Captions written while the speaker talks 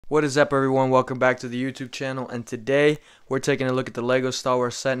What is up, everyone? Welcome back to the YouTube channel, and today we're taking a look at the Lego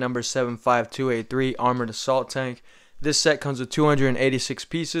StarWars set number 75283 Armored Assault Tank. This set comes with 286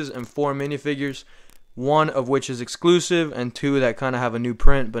 pieces and 4 minifigures, one of which is exclusive and 2 that kind of have a new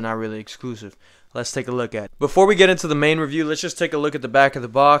print but not really exclusive. Let's take a look at it. Before we get into the main review, let's just take a look at the back of the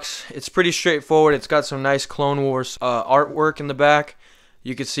box. It's pretty straightforward. It's got some nice Clone Wars artwork in the back.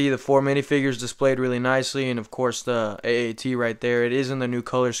 You can see the 4 minifigures displayed really nicely, and of course the AAT right there. It is in the new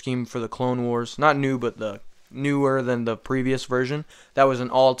color scheme for the Clone Wars. Not new, but the newer than the previous version. That was an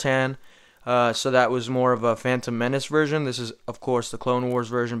all tan, so that was more of a Phantom Menace version. This is, of course, the Clone Wars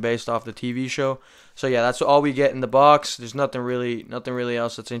version based off the TV show. So yeah, that's all we get in the box. There's nothing really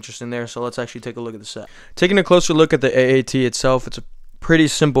else that's interesting there. So let's actually take a look at the set. Taking a closer look at the AAT itself, it's a pretty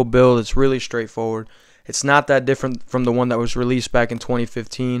simple build. It's really straightforward. It's not that different from the one that was released back in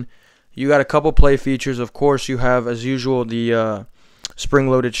 2015. You got a couple play features. Of course, you have, as usual, the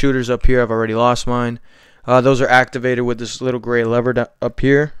spring-loaded shooters up here. I've already lost mine. Those are activated with this little gray lever up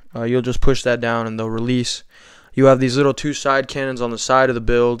here. You'll just push that down and they'll release. You have these little 2 side cannons on the side of the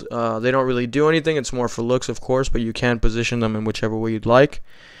build. They don't really do anything. It's more for looks, of course, but you can position them in whichever way you'd like.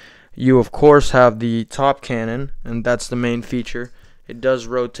 You, of course, have the top cannon, and that's the main feature. It does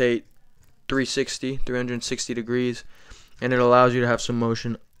rotate 360 degrees, and it allows you to have some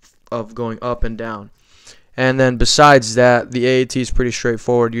motion of going up and down. And then besides that, the AAT is pretty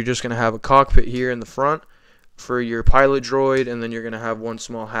straightforward. You're just going to have a cockpit here in the front for your pilot droid, and then you're going to have one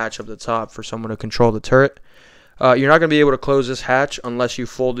small hatch up the top for someone to control the turret. You're not going to be able to close this hatch unless you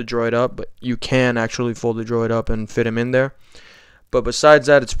fold the droid up, but you can actually fold the droid up and fit him in there. But besides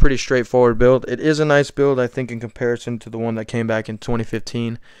that, it's a pretty straightforward build. It is a nice build, I think, in comparison to the one that came back in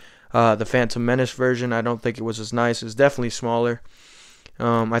 2015. The Phantom Menace version, I don't think it was as nice. It's definitely smaller.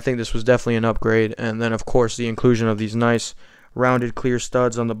 I think this was definitely an upgrade. And then, of course, the inclusion of these nice rounded clear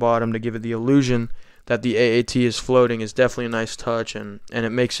studs on the bottom to give it the illusion that the AAT is floating is definitely a nice touch, and it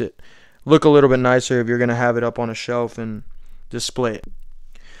makes it look a little bit nicer if you're going to have it up on a shelf and display it.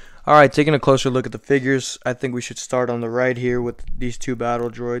 Alright, taking a closer look at the figures, I think we should start on the right here with these 2 battle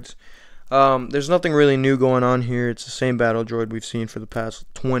droids. There's nothing really new going on here. It's the same battle droid we've seen for the past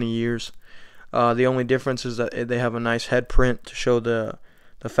 20 years. The only difference is that they have a nice head print to show the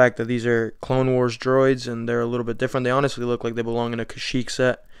fact that these are Clone Wars droids, and they're a little bit different. They honestly look like they belong in a Kashyyyk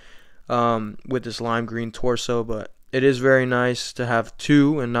set with this lime green torso, but it is very nice to have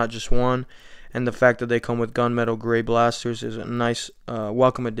 2 and not just 1. And the fact that they come with gunmetal gray blasters is a nice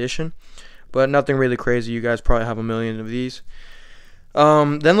welcome addition, but nothing really crazy. You guys probably have a million of these.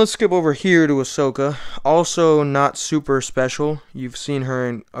 Then let's skip over here to Ahsoka. Also not super special. You've seen her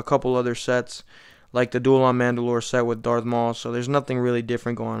in a couple other sets, like the Duel on Mandalore set with Darth Maul, so there's nothing really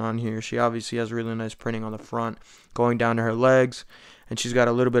different going on here. She obviously has really nice printing on the front, going down to her legs, and she's got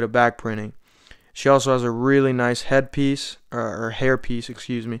a little bit of back printing. She also has a really nice headpiece, or hairpiece,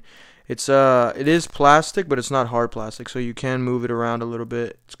 excuse me. It is plastic, but it's not hard plastic, so you can move it around a little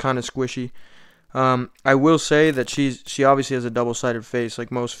bit. It's kind of squishy. I will say that she obviously has a double-sided face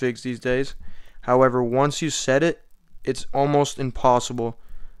like most figs these days. However, once you set it, it's almost impossible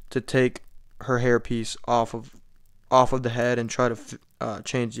to take her hairpiece off of the head and try to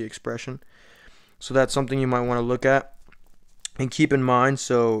change the expression. So that's something you might want to look at and keep in mind.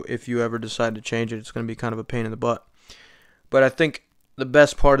 So if you ever decide to change it, it's going to be kind of a pain in the butt. But I think the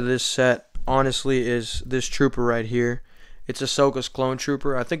best part of this set, honestly, is this trooper right here. It's Ahsoka's clone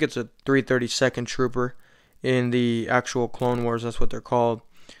trooper. I think it's a 332nd trooper in the actual Clone Wars. That's what they're called.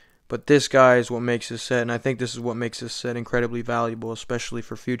 But this guy is what makes this set, and I think this is what makes this set incredibly valuable, especially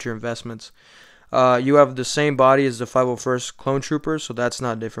for future investments. You have the same body as the 501st clone trooper, so that's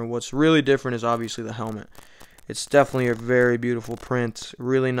not different. What's really different is obviously the helmet. It's definitely a very beautiful print.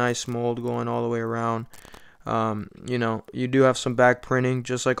 Really nice mold going all the way around. You know, you do have some back printing,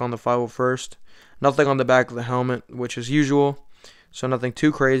 just like on the 501st. Nothing on the back of the helmet, which is usual, so nothing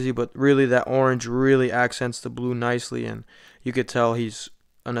too crazy, but really that orange really accents the blue nicely, and you could tell he's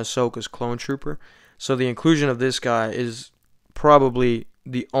an Ahsoka's clone trooper. So the inclusion of this guy is probably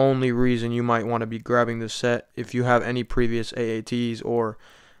the only reason you might want to be grabbing this set if you have any previous AATs or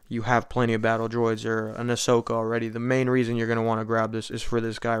you have plenty of battle droids or an Ahsoka already. The main reason you're going to want to grab this is for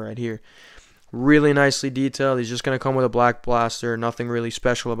this guy right here. Really nicely detailed. He's just going to come with a black blaster. Nothing really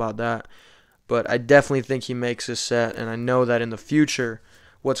special about that. But I definitely think he makes this set, and I know that in the future,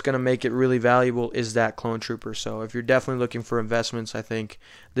 what's going to make it really valuable is that clone trooper. So if you're definitely looking for investments, I think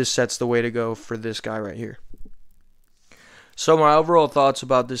this set's the way to go for this guy right here. So my overall thoughts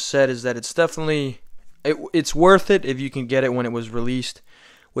about this set is that it's definitely, it's worth it if you can get it when it was released.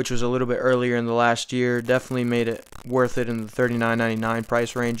 which was a little bit earlier in the last year. Definitely made it worth it in the $39.99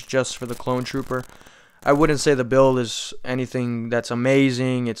 price range just for the Clone Trooper. I wouldn't say the build is anything that's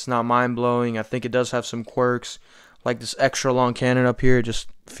amazing. It's not mind-blowing. I think it does have some quirks, like this extra long cannon up here. It just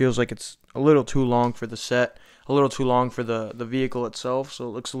feels like it's a little too long for the set, a little too long for the vehicle itself, so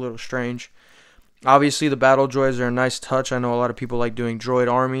it looks a little strange. Obviously, the battle droids are a nice touch. I know a lot of people like doing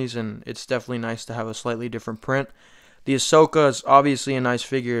droid armies, and it's definitely nice to have a slightly different print. The Ahsoka is obviously a nice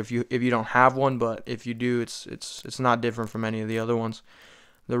figure if you don't have one, but if you do, it's not different from any of the other ones.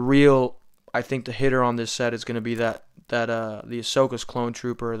 I think the hitter on this set is going to be the Ahsoka's Clone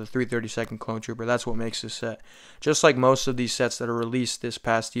Trooper, the 332nd Clone Trooper. That's what makes this set. Just like most of these sets that are released this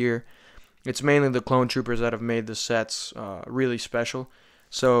past year, it's mainly the Clone Troopers that have made the sets really special.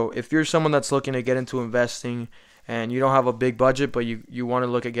 So if you're someone that's looking to get into investing and you don't have a big budget, but you want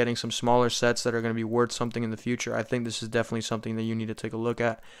to look at getting some smaller sets that are going to be worth something in the future, I think this is definitely something that you need to take a look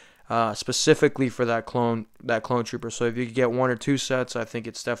at, specifically for that clone Trooper. So if you could get 1 or 2 sets, I think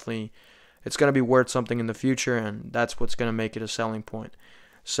it's going to be worth something in the future, and that's what's going to make it a selling point.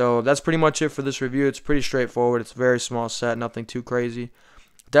 So that's pretty much it for this review. It's pretty straightforward. It's a very small set, nothing too crazy.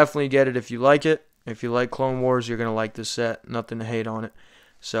 Definitely get it if you like it. If you like Clone Wars, you're going to like this set. Nothing to hate on it.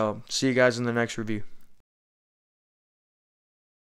 So, see you guys in the next review.